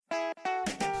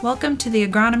Welcome to the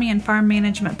Agronomy and Farm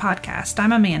Management Podcast.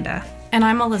 I'm Amanda. And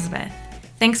I'm Elizabeth.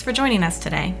 Thanks for joining us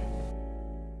today.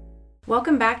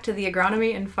 Welcome back to the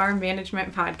Agronomy and Farm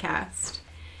Management Podcast.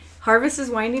 Harvest is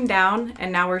winding down,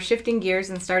 and now we're shifting gears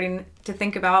and starting to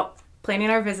think about planning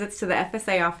our visits to the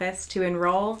FSA office to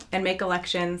enroll and make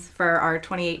elections for our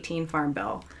 2018 Farm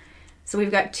Bill. So we've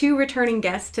got two returning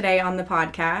guests today on the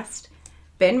podcast,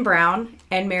 Ben Brown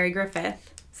and Mary Griffith.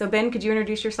 So Ben, could you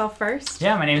introduce yourself first?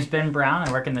 Yeah, my name is Ben Brown.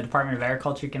 I work in the Department of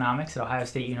Agriculture Economics at Ohio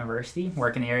State University.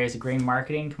 Work in the areas of grain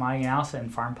marketing, commodity analysis,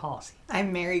 and farm policy.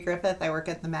 I'm Mary Griffith. I work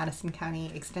at the Madison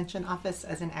County Extension Office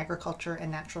as an Agriculture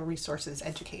and Natural Resources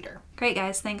Educator. Great,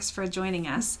 guys. Thanks for joining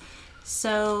us.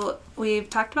 So we've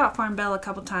talked about Farm Bill a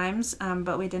couple times,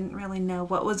 but we didn't really know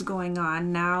what was going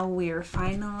on. Now we're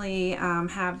finally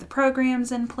have the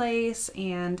programs in place,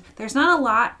 and there's not a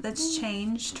lot that's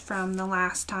changed from the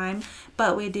last time,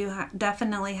 but we do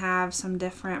definitely have some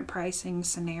different pricing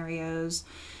scenarios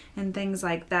and things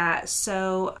like that.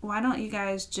 So why don't you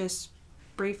guys just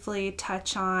briefly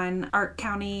touch on Ark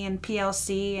County and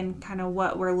PLC and kind of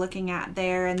what we're looking at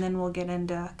there, and then we'll get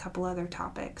into a couple other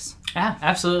topics. Yeah,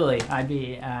 absolutely. I'd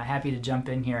be happy to jump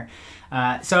in here.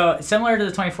 So similar to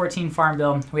the 2014 Farm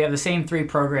Bill, we have the same three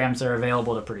programs that are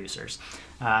available to producers.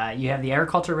 You have the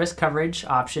agriculture risk coverage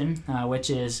option, which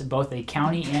is both a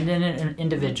county and an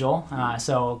individual.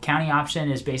 So county option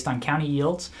is based on county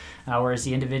yields, whereas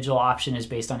the individual option is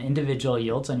based on individual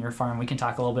yields on your farm. We can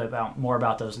talk a little bit more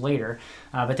about those later.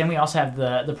 But then we also have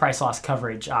the price loss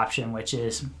coverage option, which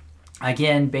is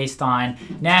again based on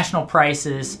national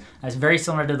prices. It's very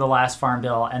similar to the last Farm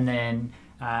Bill, and then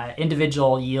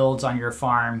individual yields on your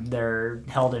farm, they're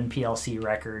held in PLC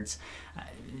records.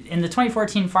 In the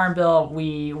 2014 Farm Bill,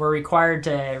 we were required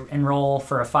to enroll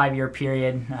for a 5-year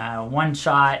period, one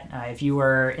shot. If you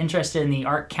were interested in the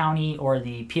Ark County or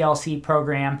the PLC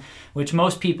program, which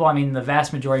most people, the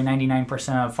vast majority,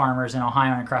 99% of farmers in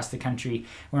Ohio and across the country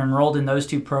were enrolled in those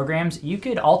two programs, you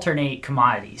could alternate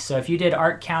commodities. So if you did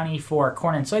Ark County for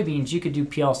corn and soybeans, you could do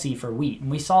PLC for wheat. And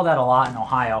we saw that a lot in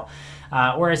Ohio.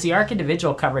 Whereas the Ark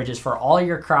individual coverage is for all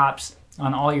your crops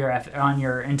on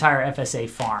your entire FSA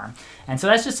farm. And so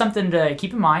that's just something to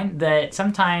keep in mind, that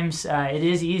sometimes it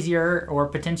is easier or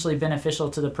potentially beneficial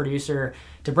to the producer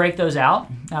to break those out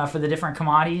for the different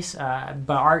commodities.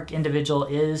 But Ark individual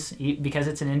is, because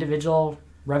it's an individual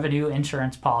revenue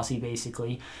insurance policy,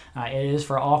 basically, it is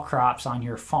for all crops on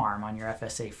your farm, on your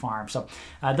FSA farm. So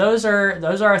those are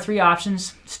our three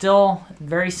options. Still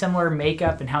very similar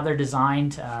makeup and how they're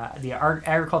designed. The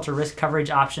agriculture risk coverage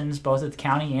options, both at the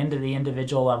county and to the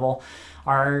individual level,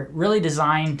 are really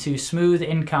designed to smooth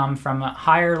income from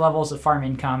higher levels of farm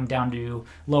income down to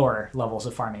lower levels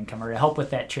of farm income, or to help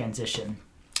with that transition.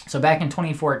 So back in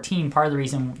 2014, part of the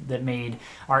reason that made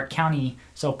Ark County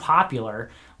so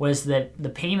popular was that the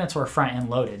payments were front-end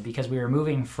loaded, because we were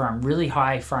moving from really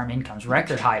high farm incomes,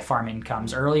 record high farm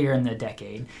incomes earlier in the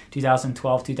decade,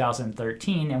 2012,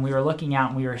 2013, and we were looking out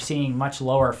and we were seeing much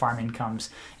lower farm incomes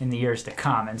in the years to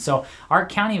come. And so Ark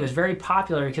County was very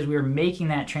popular because we were making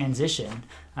that transition.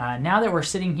 Now that we're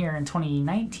sitting here in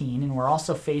 2019 and we're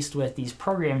also faced with these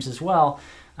programs as well,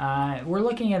 we're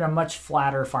looking at a much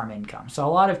flatter farm income. So a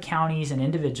lot of counties and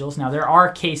individuals, now there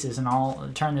are cases, and I'll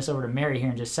turn this over to Mary here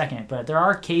in just a second, but there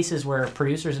are cases where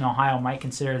producers in Ohio might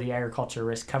consider the agriculture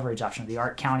risk coverage option, the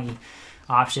Ark County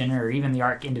option, or even the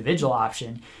Ark individual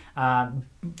option.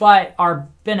 But our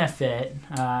benefit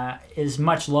is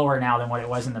much lower now than what it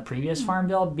was in the previous Farm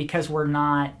Bill, because we're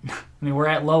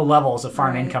at low levels of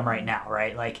farm income right now,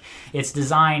 right? Like, it's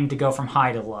designed to go from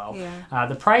high to low. Yeah.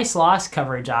 The price loss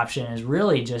coverage option is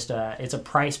really just it's a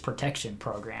price protection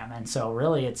program. And so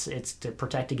really it's to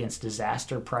protect against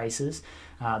disaster prices.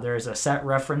 There's a set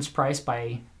reference price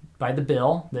by the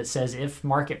bill that says if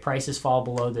market prices fall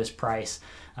below this price,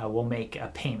 we'll make a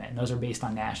payment. And those are based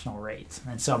on national rates.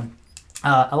 And so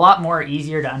a lot more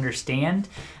easier to understand,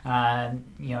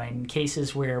 in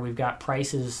cases where we've got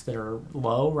prices that are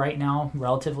low right now,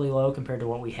 relatively low compared to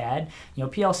what we had.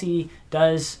 PLC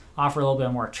does offer a little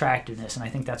bit more attractiveness, and I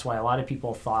think that's why a lot of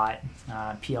people thought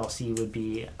PLC would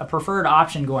be a preferred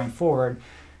option going forward.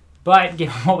 But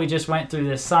given what we just went through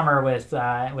this summer with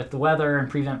the weather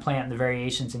and prevent plant and the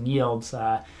variations in yields,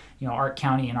 Ark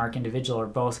County and Ark individual are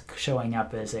both showing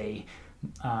up as a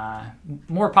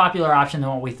more popular option than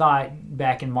what we thought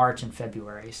back in March and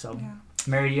February. So, yeah.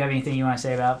 Mary, do you have anything you want to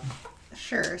say about?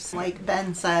 Sure. So like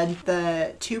Ben said,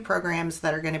 the two programs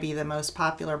that are going to be the most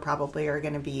popular probably are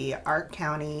going to be Ark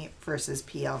County versus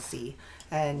PLC.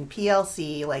 And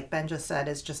PLC, like Ben just said,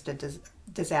 is just a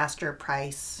disaster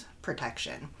price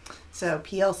protection. So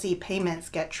PLC payments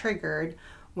get triggered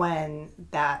when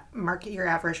that market year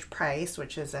average price,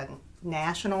 which is a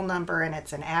national number and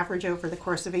it's an average over the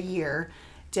course of a year,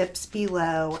 dips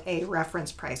below a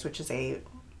reference price, which is a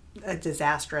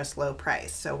disastrous low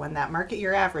price. So when that market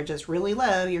year average is really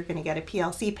low, you're going to get a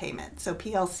PLC payment. So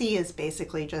PLC is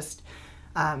basically just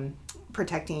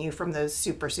protecting you from those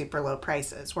super, super low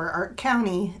prices, where Ark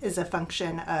County is a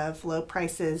function of low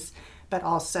prices, but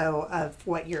also of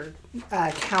what your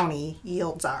county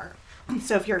yields are.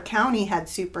 So if your county had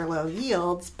super low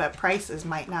yields, but prices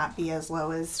might not be as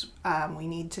low as we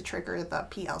need to trigger the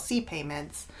PLC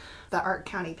payments, the Ark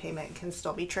County payment can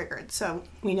still be triggered. So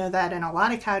we know that in a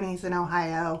lot of counties in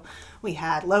Ohio, we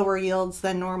had lower yields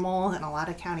than normal. In a lot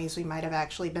of counties, we might have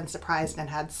actually been surprised and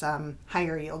had some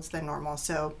higher yields than normal.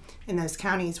 So in those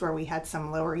counties where we had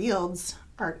some lower yields,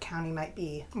 Ark County might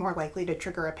be more likely to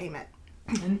trigger a payment.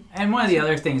 And one of the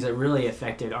other things that really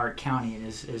affected Ark County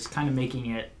is kind of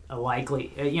making it a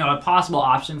possible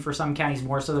option for some counties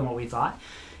more so than what we thought,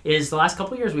 is the last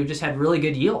couple of years we've just had really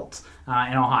good yields in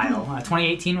Ohio.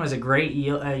 2018 was a great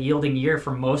yielding year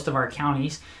for most of our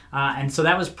counties, and so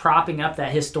that was propping up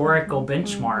that historical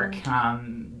benchmark.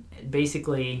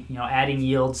 Basically, adding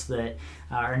yields that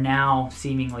are now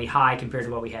seemingly high compared to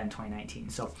what we had in 2019.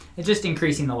 So it's just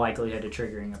increasing the likelihood of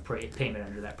triggering a payment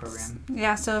under that program.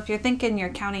 Yeah, so if you're thinking your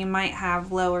county might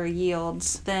have lower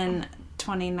yields, then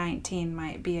 2019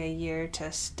 might be a year to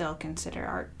still consider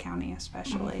Ark County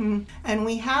especially. Mm-hmm. And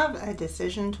we have a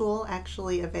decision tool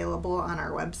actually available on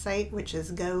our website, which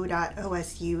is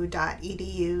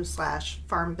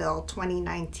go.osu.edu/farmbill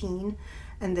 2019.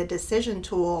 And the decision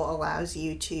tool allows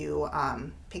you to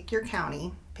pick your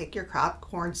county, pick your crop,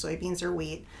 corn, soybeans, or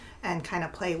wheat, and kind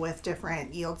of play with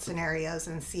different yield scenarios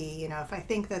and see, if I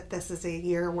think that this is a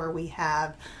year where we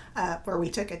have, where we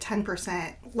took a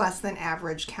 10% less than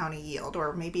average county yield,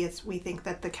 or maybe we think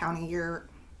that the county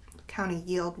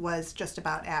yield was just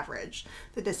about average.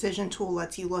 The decision tool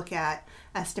lets you look at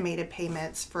estimated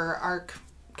payments for Ark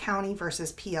County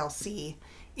versus PLC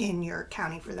in your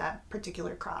county for that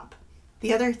particular crop.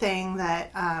 The other thing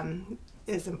that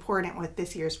is important with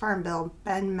this year's Farm Bill,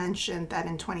 Ben mentioned that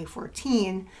in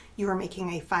 2014, you were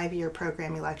making a 5-year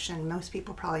program election. Most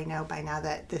people probably know by now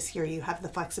that this year you have the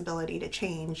flexibility to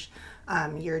change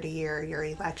year to year your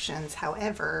elections.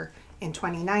 However, in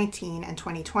 2019 and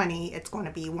 2020, it's going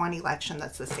to be one election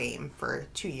that's the same for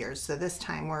 2 years. So this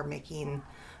time we're making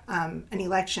an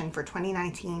election for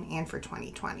 2019 and for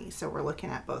 2020. So we're looking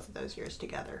at both of those years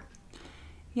together.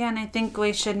 Yeah, and I think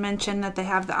we should mention that they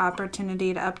have the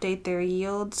opportunity to update their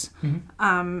yields,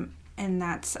 and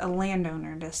that's a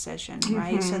landowner decision,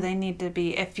 right? So they need to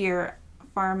be, if you're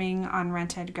farming on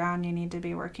rented ground, you need to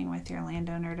be working with your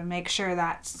landowner to make sure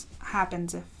that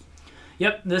happens.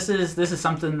 Yep, this is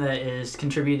something that is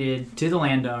contributed to the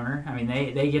landowner. I mean,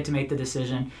 they get to make the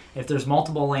decision. If there's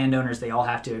multiple landowners, they all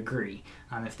have to agree.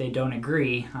 If they don't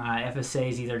agree, FSA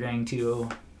is either going to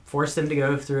force them to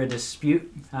go through a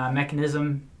dispute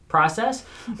mechanism process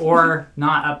or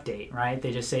not update, right?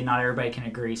 They just say not everybody can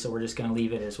agree, so we're just going to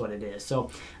leave it as what it is.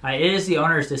 So it is the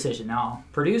owner's decision. Now,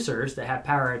 producers that have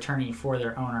power of attorney for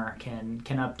their owner can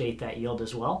update that yield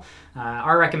as well.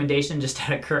 Our recommendation, just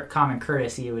out of common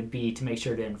courtesy, would be to make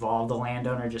sure to involve the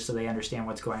landowner just so they understand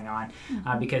what's going on,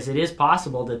 because it is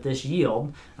possible that this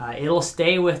yield, it'll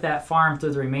stay with that farm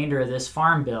through the remainder of this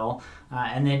farm bill,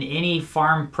 and then any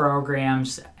farm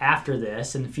programs after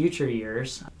this in the future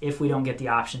years, if we don't get the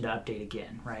option to update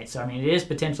again, right? So, I mean, it is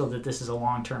potential that this is a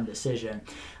long-term decision.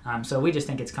 So we just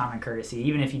think it's common courtesy,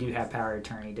 even if you do have power of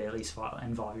attorney, to at least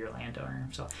involve your landowner.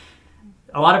 So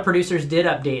a lot of producers did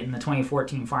update in the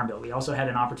 2014 Farm Bill. We also had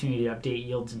an opportunity to update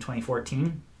yields in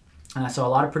 2014. So a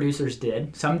lot of producers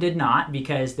did. Some did not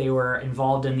because they were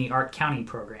involved in the Ark County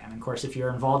program. Of course, if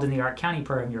you're involved in the Ark County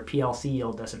program, your PLC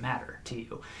yield doesn't matter to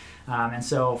you. And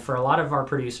so for a lot of our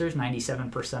producers,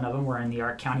 97% of them were in the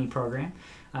Ark County program.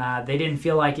 They didn't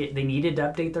feel like they needed to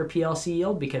update their PLC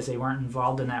yield because they weren't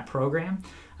involved in that program.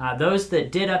 Those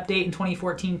that did update in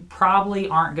 2014 probably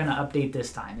aren't going to update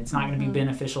this time. It's not going to be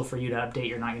beneficial for you to update.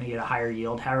 You're not going to get a higher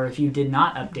yield. However, if you did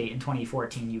not update in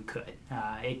 2014, you could.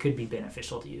 It could be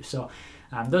beneficial to you. So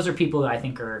those are people that I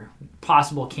think are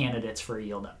possible candidates for a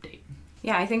yield update.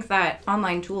 Yeah, I think that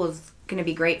online tool is going to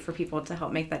be great for people to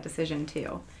help make that decision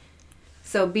too.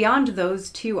 So beyond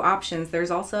those two options, there's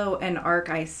also an Ark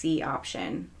IC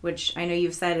option, which I know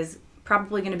you've said is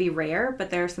probably going to be rare, but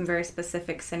there are some very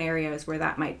specific scenarios where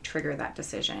that might trigger that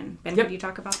decision. Ben, Yep. could you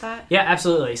talk about that? Yeah,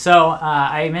 absolutely. So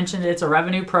I mentioned it's a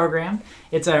revenue program.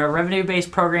 It's a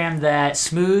revenue-based program that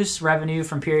smooths revenue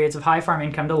from periods of high farm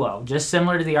income to low, just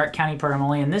similar to the Ark County program,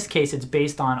 only in this case it's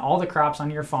based on all the crops on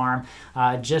your farm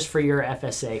just for your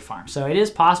FSA farm. So it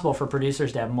is possible for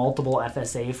producers to have multiple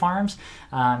FSA farms.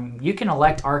 You can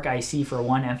elect Ark IC for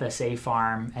one FSA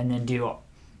farm and then do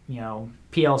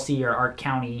PLC or Ark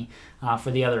County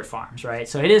for the other farms, right?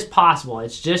 So it is possible.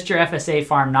 It's just your FSA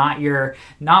farm, not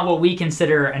what we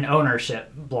consider an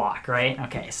ownership block, right?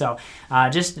 Okay, so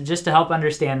just to help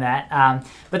understand that.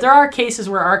 But there are cases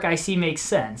where Ark IC makes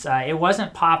sense. It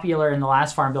wasn't popular in the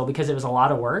last Farm Bill because it was a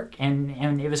lot of work,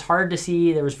 and it was hard to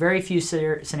see. There was very few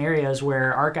scenarios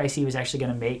where Ark IC was actually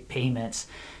going to make payments,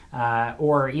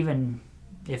 or even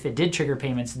if it did trigger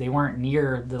payments, they weren't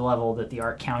near the level that the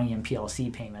Ark County and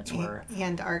PLC payments were.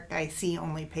 And Ark IC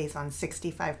only pays on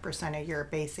 65% of your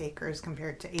base acres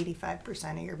compared to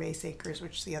 85% of your base acres,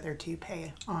 which the other two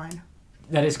pay on.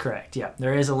 That is correct, yeah.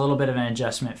 There is a little bit of an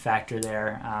adjustment factor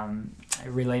there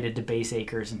related to base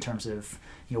acres in terms of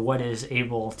what is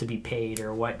able to be paid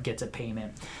or what gets a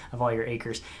payment of all your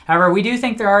acres. However, we do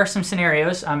think there are some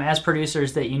scenarios as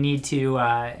producers that you need to,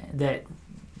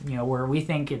 where we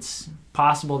think it's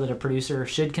possible that a producer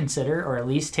should consider or at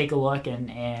least take a look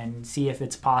and see if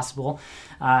it's possible.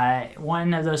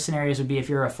 One of those scenarios would be if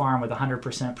you're a farm with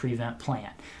 100% prevent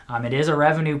plant. It is a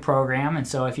revenue program, and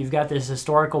so if you've got this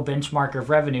historical benchmark of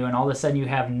revenue and all of a sudden you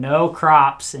have no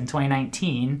crops in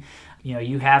 2019,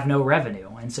 you have no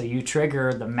revenue, and so you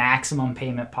trigger the maximum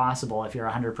payment possible if you're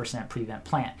 100% prevent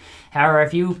plant. However,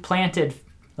 if you planted,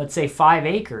 let's say, 5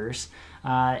 acres,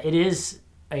 it is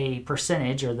a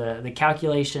percentage, or the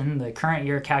calculation, the current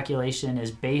year calculation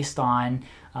is based on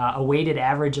a weighted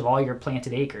average of all your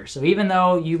planted acres. So even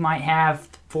though you might have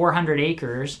 400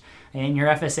 acres in your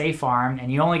FSA farm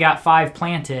and you only got 5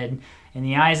 planted, in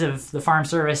the eyes of the Farm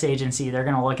Service Agency, they're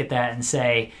going to look at that and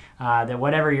say that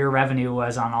whatever your revenue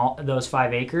was on all those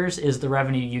 5 acres is the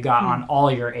revenue you got on all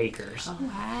your acres. Oh,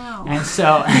 wow. And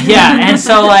so,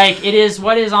 it is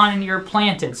what is on your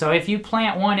planted. So if you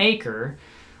plant 1 acre,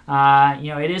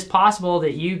 it is possible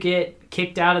that you get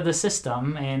kicked out of the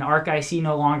system and Ark IC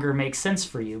no longer makes sense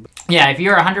for you. Yeah, if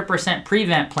you're 100%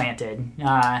 prevent planted,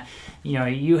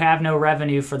 you have no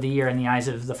revenue for the year in the eyes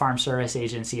of the Farm Service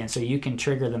Agency, and so you can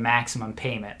trigger the maximum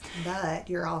payment. But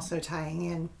you're also tying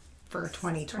in for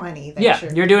 2020.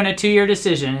 You're doing a 2-year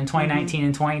decision in 2019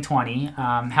 and 2020.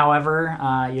 However,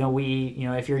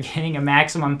 if you're getting a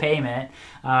maximum payment,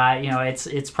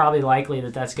 it's probably likely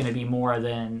that that's going to be more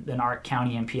than Ark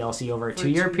County and PLC over a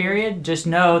 2-year period. Just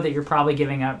know that you're probably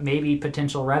giving up maybe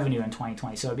potential revenue in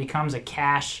 2020. So it becomes a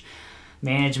cash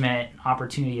management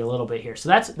opportunity a little bit here. So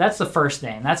that's the first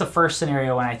thing. That's the first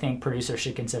scenario when I think producers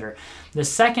should consider. The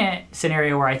second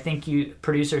scenario where I think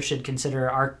producers should consider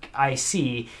Ark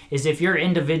IC is if your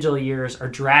individual years are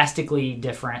drastically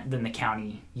different than the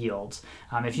county yields.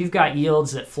 If you've got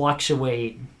yields that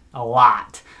fluctuate a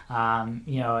lot, and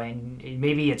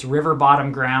maybe it's river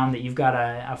bottom ground that you've got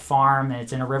a farm and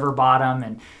it's in a river bottom,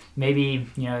 and maybe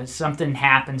something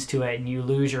happens to it and you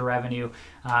lose your revenue.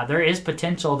 There is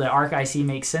potential that Ark IC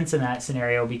makes sense in that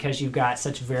scenario because you've got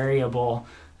such variable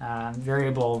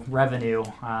revenue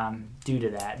due to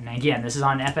that. And again, this is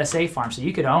on FSA farms, so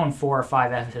you could own 4 or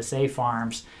 5 FSA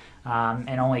farms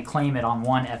and only claim it on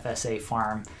one FSA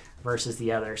farm versus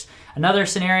the others. Another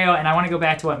scenario, and I want to go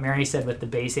back to what Mary said with the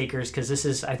base acres, because this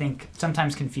is, I think,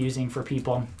 sometimes confusing for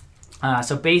people.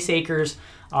 So base acres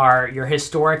are your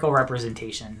historical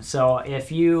representation. So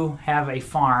if you have a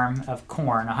farm of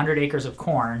corn, 100 acres of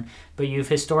corn, but you've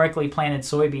historically planted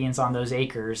soybeans on those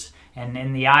acres, and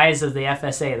in the eyes of the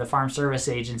FSA, the Farm Service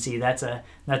Agency, that's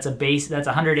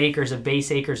 100 acres of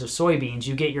base acres of soybeans.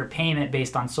 You get your payment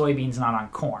based on soybeans, not on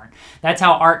corn. That's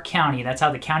how Ark County, that's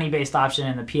how the county-based option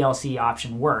and the PLC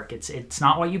option work. It's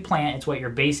not what you plant, it's what your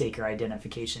base acre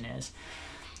identification is.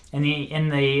 In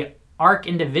the Ark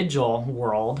individual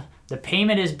world, the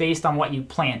payment is based on what you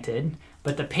planted,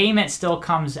 but the payment still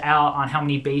comes out on how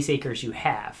many base acres you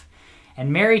have.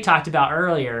 And Mary talked about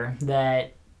earlier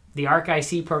that the Ark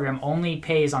IC program only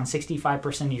pays on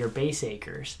 65% of your base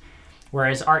acres,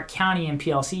 whereas Ark County and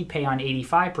PLC pay on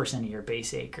 85% of your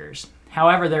base acres.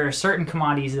 However, there are certain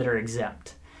commodities that are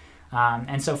exempt.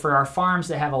 And so for our farms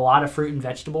that have a lot of fruit and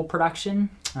vegetable production,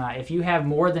 if you have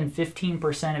more than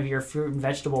 15% of your fruit and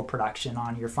vegetable production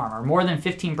on your farm, or more than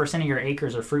 15% of your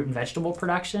acres are fruit and vegetable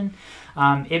production,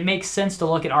 it makes sense to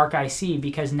look at ARC-IC,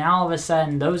 because now all of a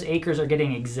sudden those acres are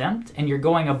getting exempt and you're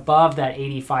going above that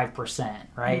 85%,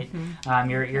 right?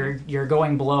 You're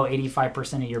going below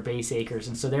 85% of your base acres,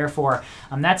 and so therefore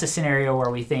that's a scenario where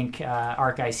we think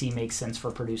ARC-IC makes sense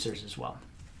for producers as well.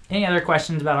 Any other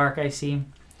questions about ARC-IC?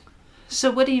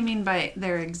 So what do you mean by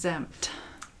they're exempt?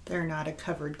 They're not a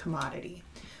covered commodity.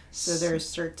 So there's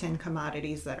certain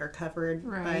commodities that are covered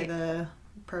by the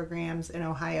programs. In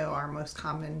Ohio, our most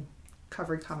common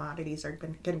covered commodities are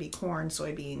going to be corn,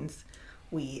 soybeans,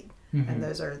 wheat, and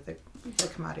those are the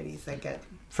commodities that get...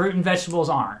 Fruit and vegetables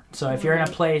aren't. So if you're in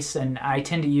a place, and I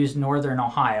tend to use northern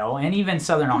Ohio and even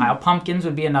southern Ohio, pumpkins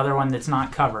would be another one that's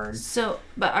not covered. So,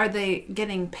 but are they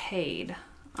getting paid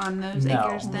on those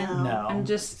acres then? No. I'm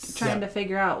just trying to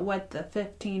figure out what the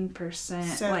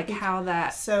 15%, how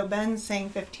that... So Ben's saying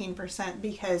 15%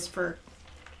 because for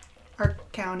our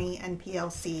county and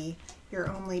PLC, you're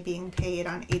only being paid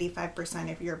on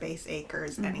 85% of your base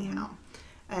acres anyhow.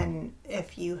 And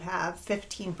if you have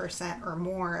 15% or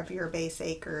more of your base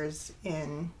acres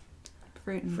in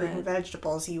fruit and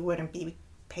vegetables, you wouldn't be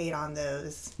paid on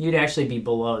those. You'd actually be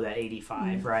below that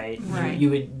 85, right? Right. You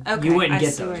wouldn't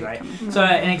get those, right? So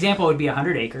an example would be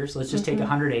 100 acres. Let's just take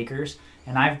 100 acres,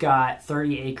 and I've got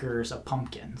 30 acres of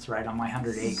pumpkins, right, on my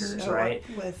 100 acres, right?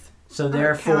 So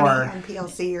therefore, county and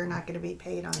PLC, you're not going to be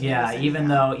paid on. Yeah, even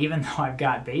though I've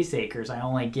got base acres, I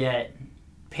only get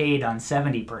paid on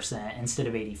 70% instead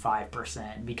of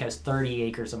 85%, because 30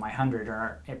 acres of my 100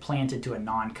 are planted to a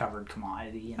non-covered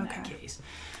commodity in that case.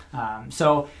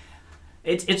 So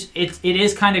it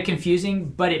is kind of confusing,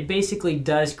 but it basically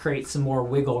does create some more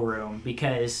wiggle room,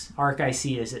 because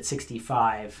ARC-IC is at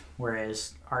 65,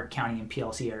 whereas ARC County and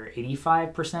PLC are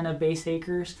 85% of base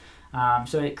acres.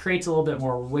 So it creates a little bit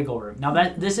more wiggle room. Now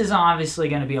this is obviously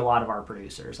going to be a lot of our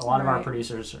producers. A lot of our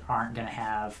producers aren't going to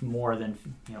have more than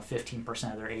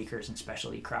 15% of their acres in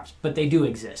specialty crops, but they do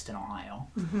exist in Ohio.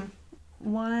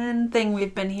 One thing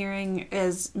we've been hearing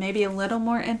is maybe a little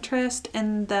more interest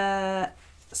in the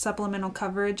supplemental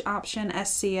coverage option,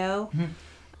 SCO,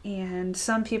 and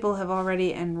some people have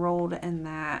already enrolled in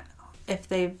that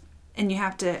and you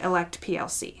have to elect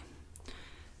PLC.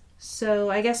 So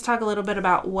I guess talk a little bit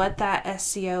about what that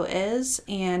SCO is,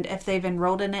 and if they've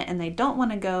enrolled in it and they don't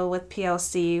want to go with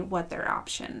PLC, what their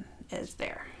option is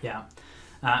there. Yeah.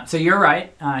 So you're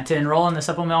right. To enroll in the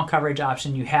supplemental coverage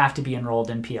option, you have to be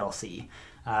enrolled in PLC.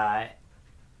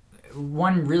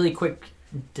 One really quick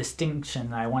distinction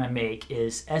that I want to make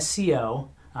is SCO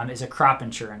is a crop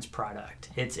insurance product.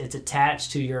 It's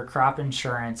attached to your crop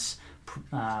insurance.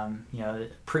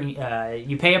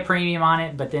 You pay a premium on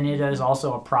it, but then it is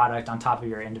also a product on top of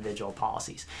your individual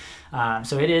policies.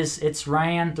 So it's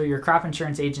ran through your crop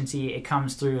insurance agency. It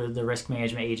comes through the risk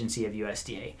management agency of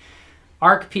USDA.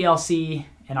 ARC PLC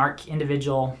and ARC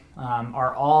individual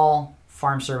are all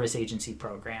farm service agency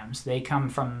programs. They come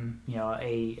from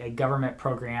a government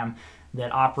program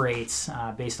that operates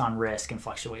based on risk and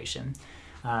fluctuation.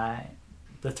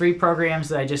 The three programs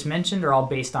that I just mentioned are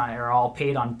all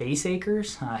paid on base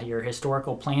acres, your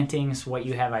historical plantings, what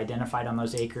you have identified on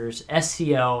those acres.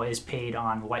 SCO is paid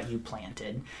on what you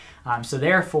planted. So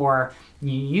therefore,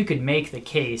 you could make the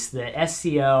case that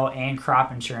SCO and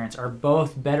crop insurance are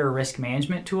both better risk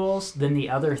management tools than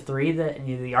the other three,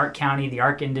 the ARC County, the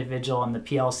ARC Individual, and the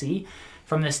PLC,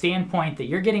 from the standpoint that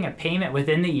you're getting a payment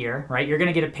within the year, right? You're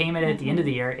going to get a payment at the end of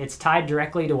the year. It's tied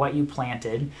directly to what you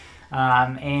planted.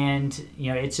 And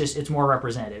it's more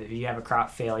representative if you have a crop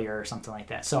failure or something like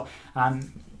that. So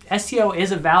SCO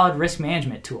is a valid risk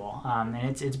management tool, and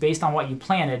it's based on what you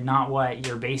planted, not what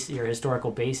your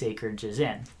historical base acreage is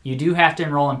in. You do have to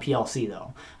enroll in PLC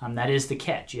though. That is the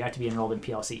catch. You have to be enrolled in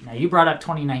PLC. Now you brought up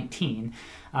 2019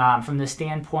 from the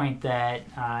standpoint that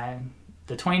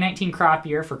the 2019 crop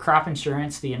year for crop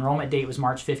insurance, the enrollment date was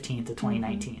March 15th of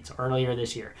 2019, so earlier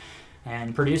this year.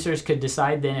 And producers could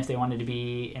decide then if they wanted to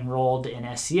be enrolled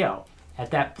in SCO.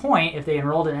 At that point, if they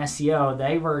enrolled in SCO,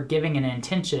 they were giving an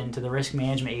intention to the risk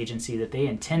management agency that they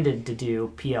intended to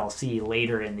do PLC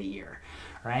later in the year,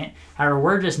 right? However,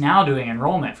 we're just now doing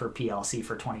enrollment for PLC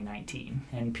for 2019.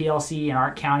 And PLC and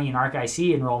ARC County and ARC-IC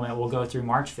enrollment will go through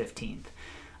March 15th.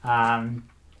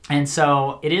 And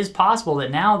so it is possible that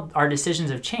now our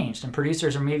decisions have changed and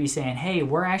producers are maybe saying, hey,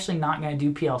 we're actually not going to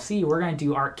do PLC, we're going to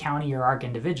do ARC County or ARC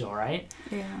Individual, right?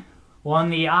 Yeah. Well, in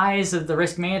the eyes of the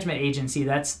risk management agency,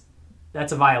 that's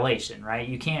a violation, right?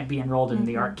 You can't be enrolled in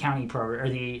the ARC County program or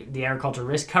the agricultural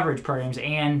risk coverage programs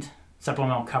and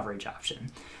supplemental coverage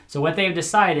option. So what they've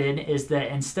decided is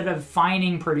that instead of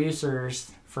fining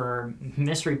producers for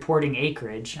misreporting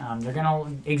acreage, they're going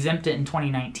to exempt it in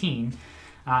 2019.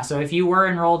 So if you were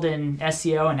enrolled in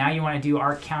SCO and now you want to do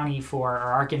ARC County or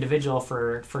ARC Individual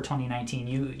for 2019,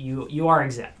 you are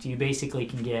exempt. You basically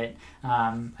can get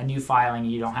a new filing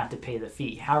and you don't have to pay the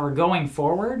fee. However, going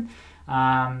forward,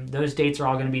 those dates are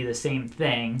all going to be the same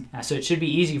thing. So it should be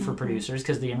easy for producers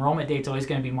because the enrollment date's always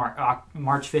going to be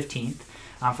March 15th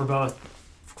for both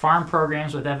farm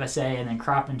programs with FSA and then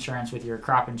crop insurance with your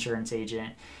crop insurance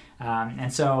agent.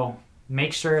 And so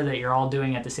make sure that you're all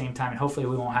doing it at the same time, and hopefully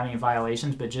we won't have any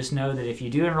violations, but just know that if you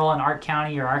do enroll in ARC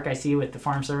County or ARC IC with the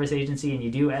Farm Service Agency and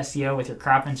you do SCO with your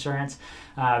crop insurance,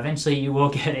 eventually you will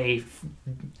get a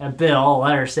bill, a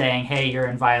letter saying, hey, you're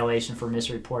in violation for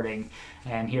misreporting,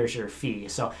 and here's your fee.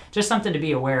 So just something to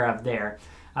be aware of there.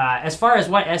 As far as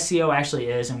what SCO actually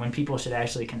is and when people should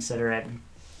actually consider it,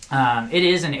 it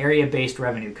is an area-based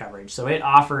revenue coverage. So it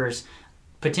offers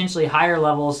potentially higher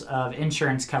levels of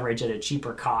insurance coverage at a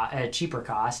cheaper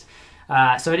cost.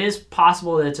 So it is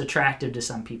possible that it's attractive to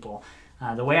some people.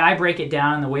 The way I break it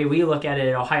down, the way we look at it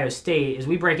at Ohio State, is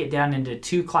we break it down into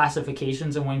two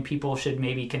classifications of when people should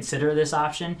maybe consider this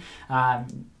option.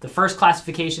 The first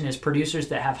classification is producers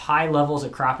that have high levels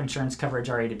of crop insurance coverage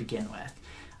already to begin with.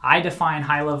 I define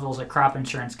high levels of crop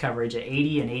insurance coverage at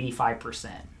 80 and 85%.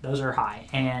 Those are high.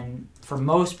 And for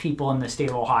most people in the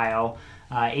state of Ohio,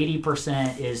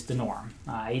 80% is the norm.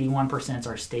 81% is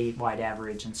our statewide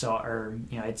average, and so,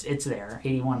 it's there,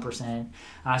 81%.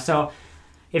 So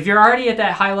if you're already at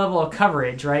that high level of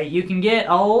coverage, right, you can get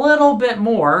a little bit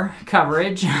more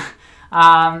coverage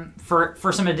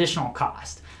for some additional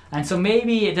cost. And so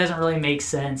maybe it doesn't really make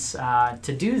sense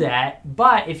to do that,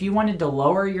 but if you wanted to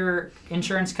lower your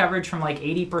insurance coverage from like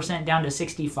 80% down to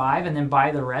 65% and then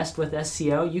buy the rest with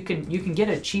SCO, you can get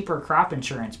a cheaper crop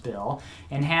insurance bill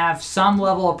and have some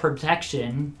level of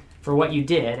protection for what you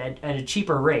did at a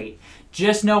cheaper rate.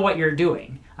 Just know what you're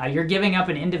doing. You're giving up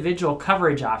an individual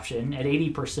coverage option at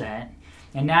 80%,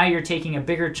 and now you're taking a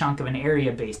bigger chunk of an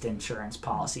area-based insurance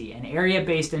policy. And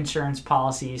area-based insurance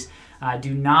policies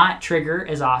do not trigger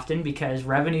as often because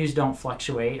revenues don't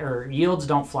fluctuate or yields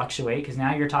don't fluctuate, because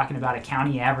now you're talking about a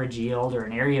county average yield or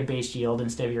an area-based yield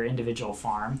instead of your individual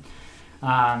farm.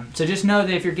 So just know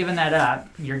that if you're giving that up,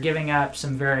 you're giving up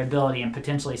some variability and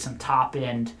potentially some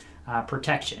top-end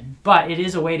protection. But it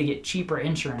is a way to get cheaper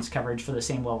insurance coverage for the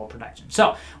same level of protection.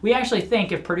 So we actually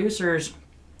think if producers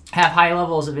have high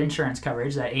levels of insurance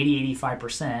coverage, that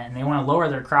 80-85%, and they want to lower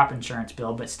their crop insurance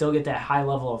bill but still get that high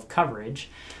level of coverage,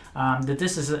 that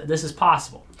this is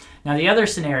possible. Now the other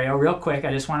scenario, real quick,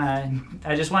 I just want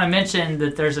to mention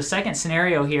that there's a second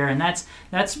scenario here, and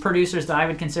that's producers that I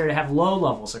would consider to have low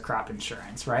levels of crop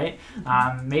insurance, right?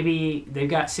 Maybe they've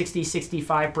got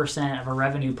 60-65% of a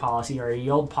revenue policy or a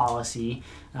yield policy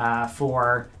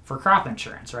for crop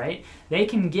insurance, right? They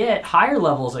can get higher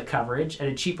levels of coverage at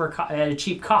a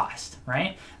cheap cost,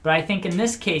 right? But I think in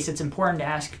this case, it's important to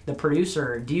ask the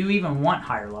producer, do you even want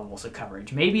higher levels of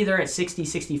coverage? Maybe they're at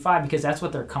 60-65 because that's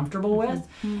what they're comfortable with.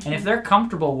 And if they're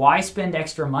comfortable, why spend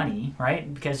extra money,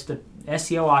 right? Because the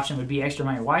SCO option would be extra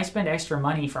money. Why spend extra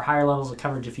money for higher levels of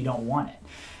coverage if you don't want it?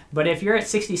 But if you're at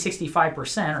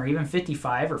 60-65% or even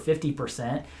 55 or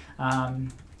 50%,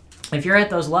 if you're at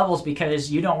those levels because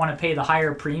you don't want to pay the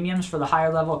higher premiums for the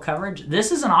higher level of coverage,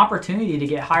 this is an opportunity to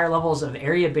get higher levels of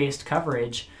area-based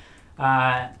coverage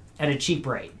at a cheap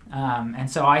rate. And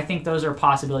so I think those are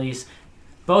possibilities.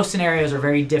 Both scenarios are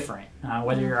very different,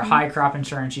 whether you're a high crop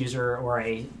insurance user or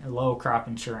a low crop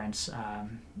insurance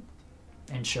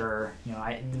insurer.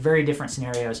 Very different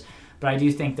scenarios, but I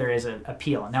do think there is an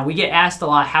appeal. Now, we get asked a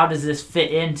lot, how does this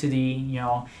fit into the,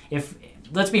 if...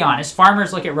 Let's be honest,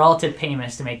 farmers look at relative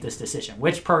payments to make this decision.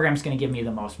 Which program is going to give me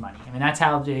the most money? I mean, that's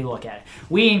how they look at it.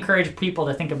 We encourage people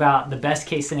to think about the best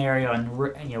case scenario and,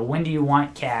 when do you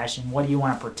want cash and what do you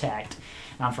want to protect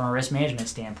from a risk management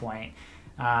standpoint.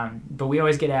 But we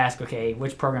always get asked, okay,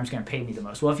 which program is going to pay me the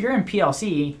most? Well, if you're in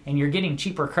PLC and you're getting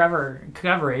cheaper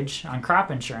coverage on crop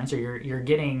insurance, or you're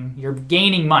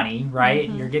gaining money, right?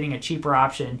 You're getting a cheaper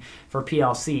option for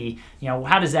PLC.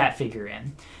 How does that figure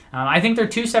in? I think they're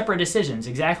two separate decisions,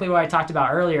 exactly what I talked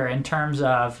about earlier in terms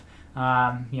of,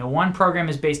 one program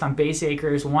is based on base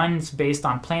acres, one's based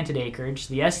on planted acreage.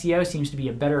 The SCO seems to be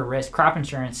a better risk, crop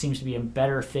insurance seems to be a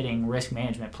better fitting risk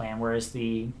management plan, whereas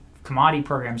the commodity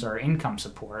programs are income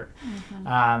support. So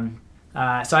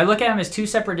I look at them as two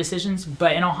separate decisions,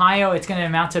 but in Ohio, it's going to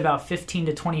amount to about $15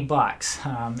 to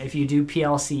 $20 if you do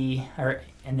PLC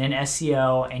and then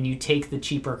SCO and you take the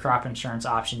cheaper crop insurance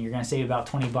option. You're going to save about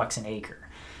 $20 an acre.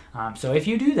 So if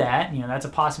you do that, that's a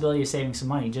possibility of saving some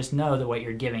money. Just know that what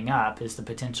you're giving up is the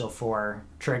potential for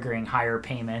triggering higher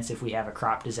payments if we have a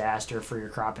crop disaster for your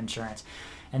crop insurance.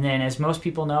 And then, as most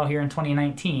people know here in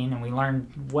 2019, and we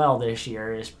learned well this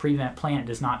year, is Prevent Plant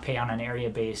does not pay on an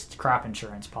area-based crop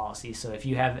insurance policy. So if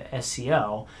you have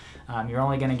SCO, you're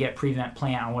only going to get Prevent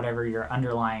Plant on whatever your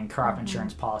underlying crop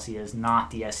insurance policy is, not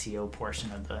the SCO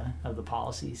portion of the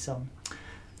policy. So.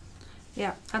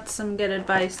 Yeah, that's some good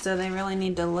advice. So they really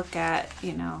need to look at,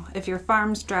 if your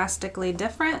farm's drastically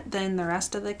different than the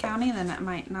rest of the county, then it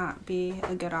might not be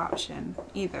a good option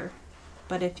either.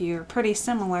 But if you're pretty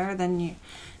similar, then you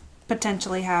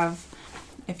potentially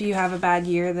if you have a bad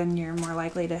year, then you're more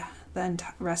likely to the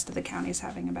rest of the county's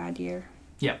having a bad year.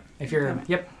 Yep.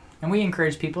 And we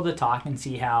encourage people to talk and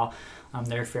see how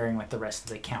they're faring with the rest of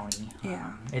the county.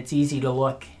 Yeah. It's easy to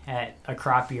look at a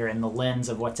crop year in the lens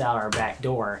of what's out our back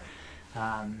door.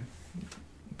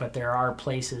 But there are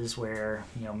places where,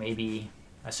 maybe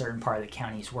a certain part of the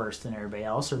county is worse than everybody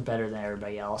else or better than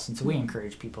everybody else. And so we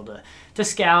encourage people to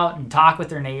scout and talk with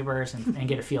their neighbors and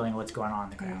get a feeling of what's going on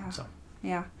in the ground. Yeah. So.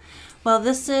 Yeah. Well,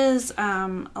 this is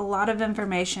a lot of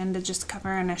information to just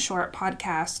cover in a short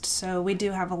podcast. So we do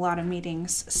have a lot of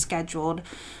meetings scheduled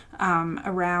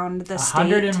around the state.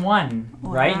 101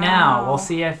 right now. We'll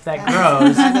see if that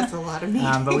grows. That's a lot of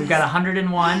meetings. But we've got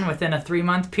 101 within a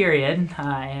 3-month period.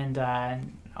 And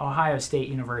Ohio State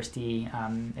University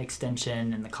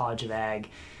Extension and the College of Ag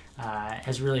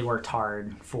has really worked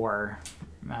hard to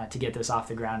get this off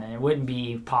the ground, and it wouldn't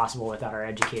be possible without our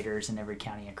educators in every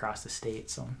county across the state.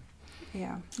 So,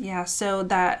 yeah. So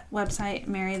that website,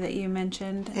 Mary, that you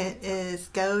mentioned, it is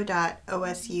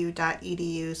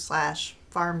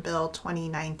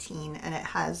go.osu.edu/farmbill2019, and it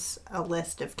has a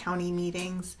list of county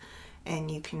meetings,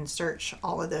 and you can search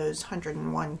all of those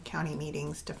 101 county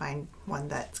meetings to find one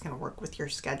that's going to work with your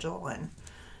schedule and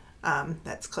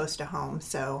that's close to home.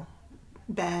 So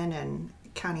Ben and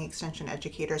county extension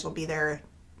educators will be there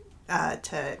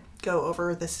to go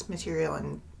over this material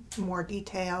in more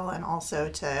detail and also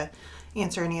to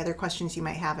answer any other questions you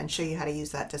might have and show you how to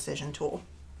use that decision tool.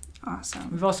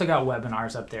 Awesome. We've also got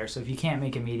webinars up there, so if you can't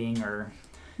make a meeting or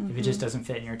if it just doesn't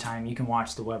fit in your time, you can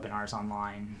watch the webinars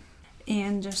online.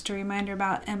 And just a reminder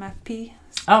about MFP.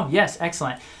 Oh, yes,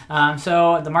 excellent.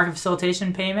 So the market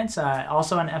facilitation payments,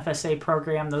 also an FSA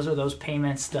program. Those are those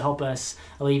payments to help us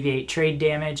alleviate trade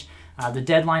damage. The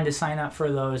deadline to sign up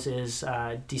for those is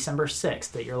December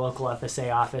 6th at your local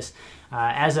FSA office.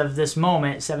 As of this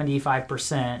moment,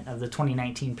 75% of the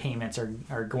 2019 payments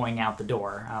are going out the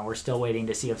door. We're still waiting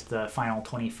to see if the final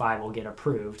 25 will get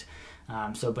approved.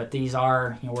 But these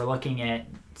are, we're looking at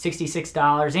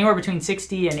 $66, anywhere between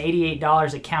 $60 and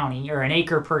 $88 a county, or an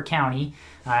acre per county.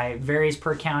 It varies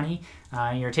per county.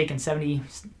 You're taking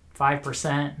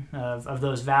 75% of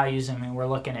those values, and we're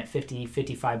looking at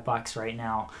 $55 right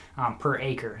now per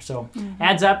acre. So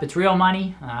adds up. It's real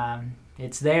money.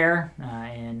 It's there,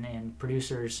 and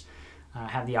producers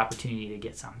have the opportunity to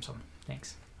get some. So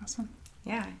thanks. Awesome.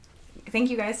 Yeah. Thank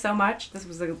you guys so much. This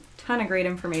was a ton of great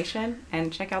information,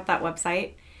 and check out that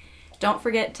website. Don't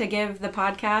forget to give the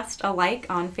podcast a like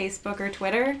on Facebook or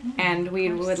Twitter, and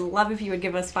we would love if you would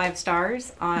give us 5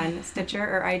 stars on Stitcher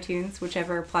or iTunes,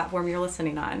 whichever platform you're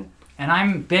listening on. And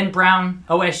I'm Ben Brown,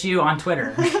 OSU on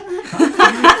Twitter.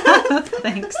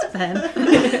 Thanks, Ben.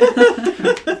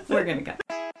 We're going to go.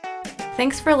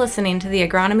 Thanks for listening to the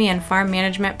Agronomy and Farm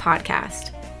Management Podcast.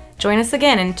 Join us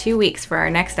again in 2 weeks for our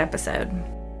next episode.